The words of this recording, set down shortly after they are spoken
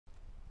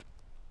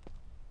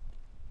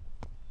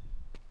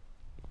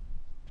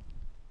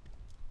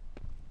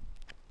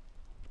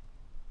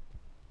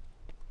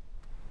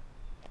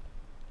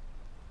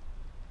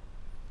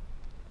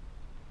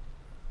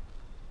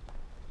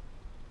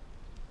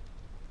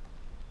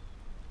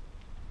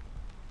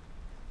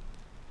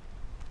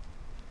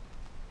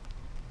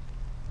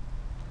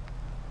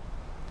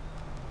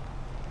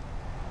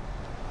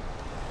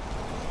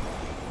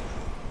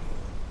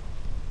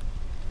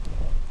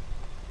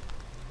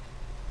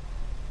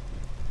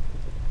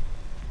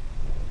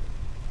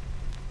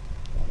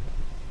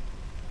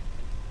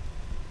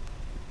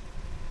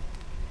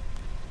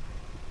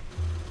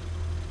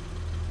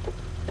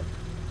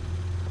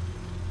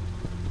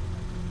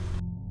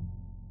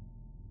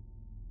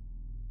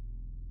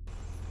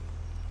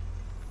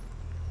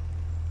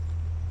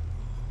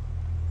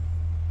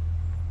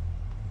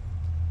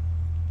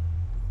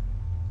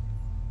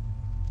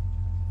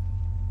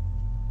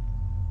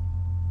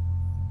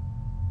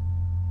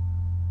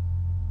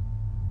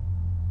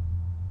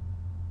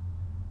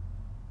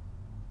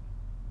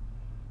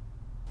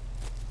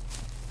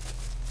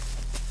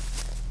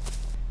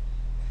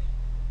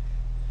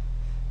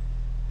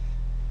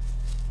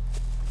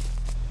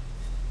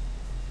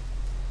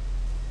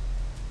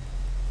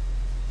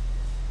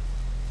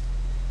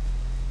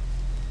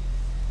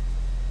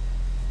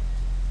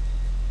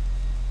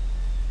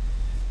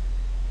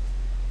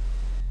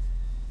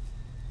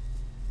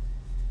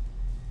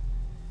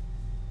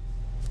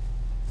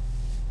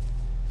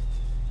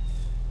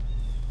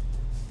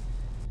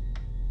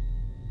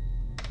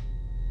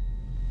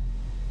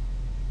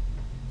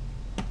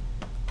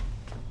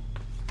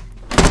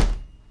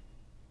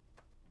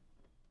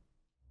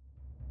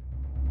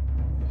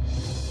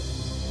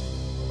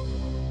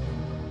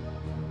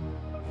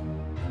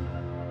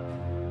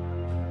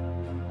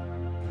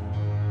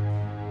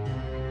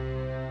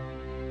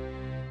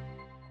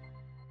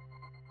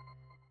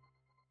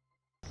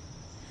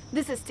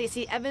This is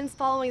Stacey Evans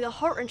following the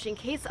heart-wrenching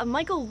case of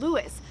Michael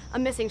Lewis, a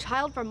missing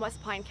child from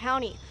West Pine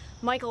County.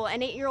 Michael,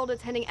 an 8-year-old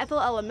attending Ethel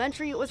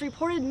Elementary, was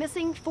reported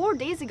missing 4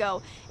 days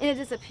ago in a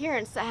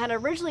disappearance that had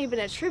originally been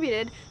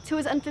attributed to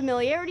his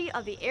unfamiliarity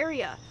of the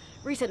area.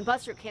 Recent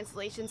bus route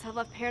cancellations have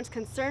left parents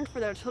concerned for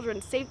their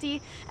children's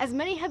safety, as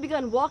many have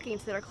begun walking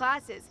to their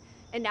classes.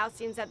 It now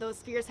seems that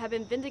those fears have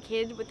been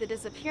vindicated with the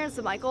disappearance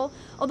of Michael,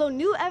 although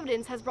new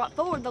evidence has brought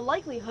forward the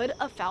likelihood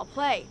of foul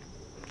play.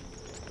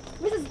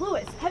 Mrs.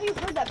 Lewis, have you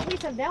heard that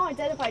police have now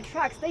identified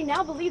tracks they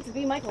now believe to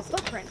be Michael's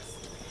footprints?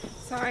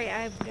 Sorry, I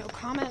have no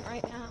comment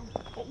right now.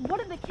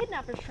 What are the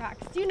kidnapper's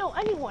tracks? Do you know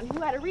anyone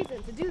who had a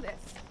reason to do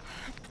this?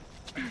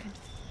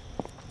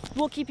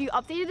 We'll keep you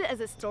updated as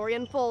the story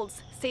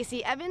unfolds.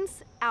 Stacey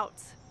Evans,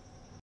 out.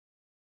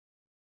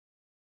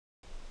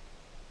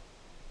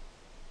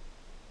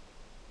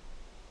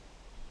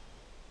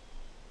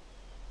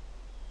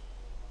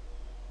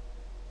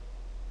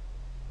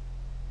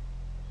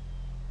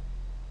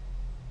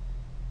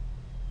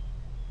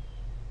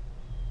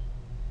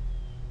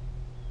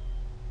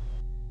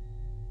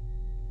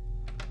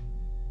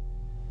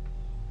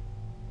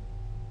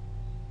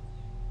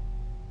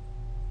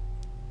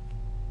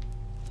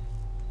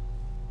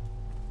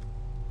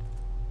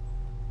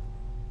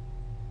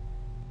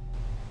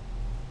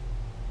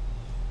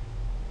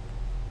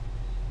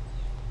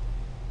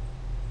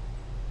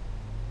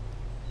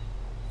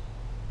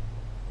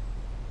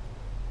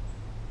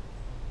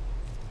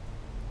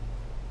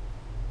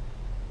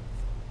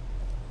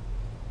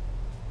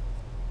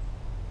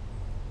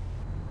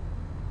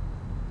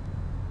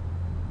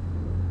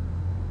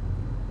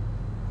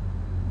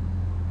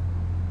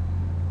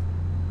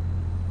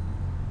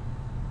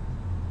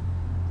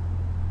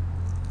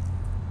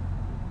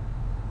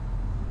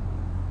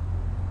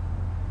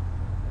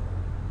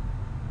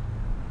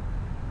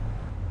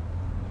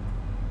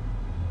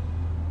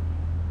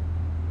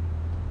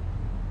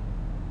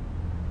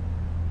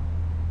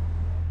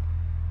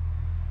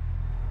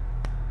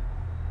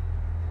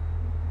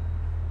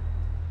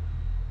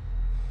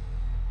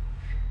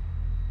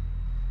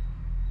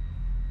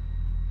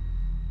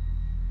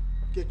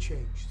 Get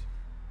changed.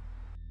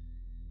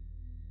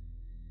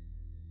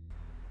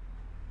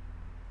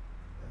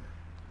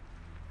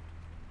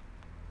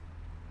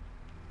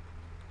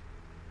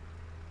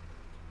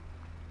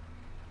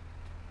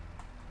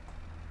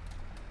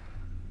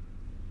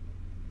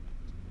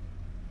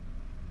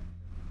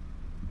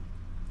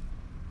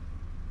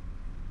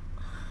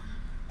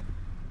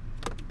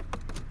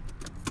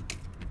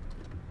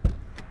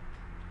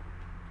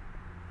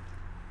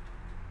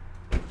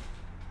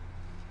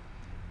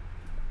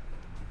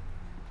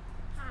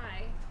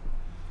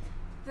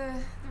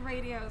 The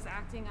radio's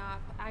acting up.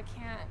 I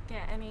can't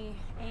get any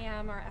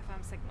AM or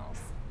FM signals.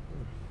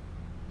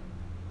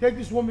 Take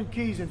this woman's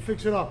keys and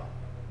fix it up.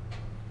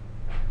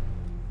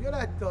 You're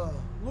that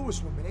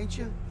Lewis woman, ain't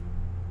you?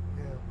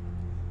 Yeah.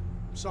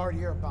 I'm sorry to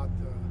hear about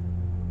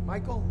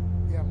Michael.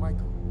 Yeah,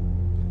 Michael.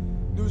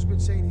 News been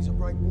saying he's a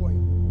bright boy.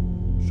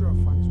 I'm sure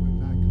he'll find his way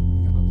back.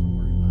 You got nothing to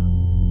worry about.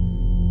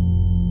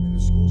 In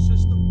the school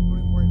system, don't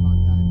even worry about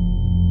that.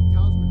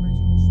 Town's been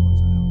raising all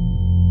sorts of hell.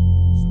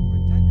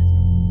 Superintendent's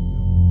got nothing to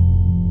do.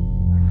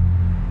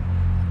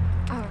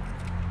 Oh,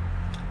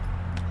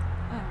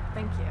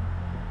 thank you.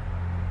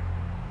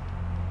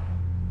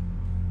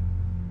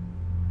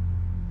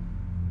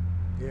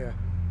 Yeah,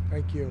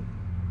 thank you.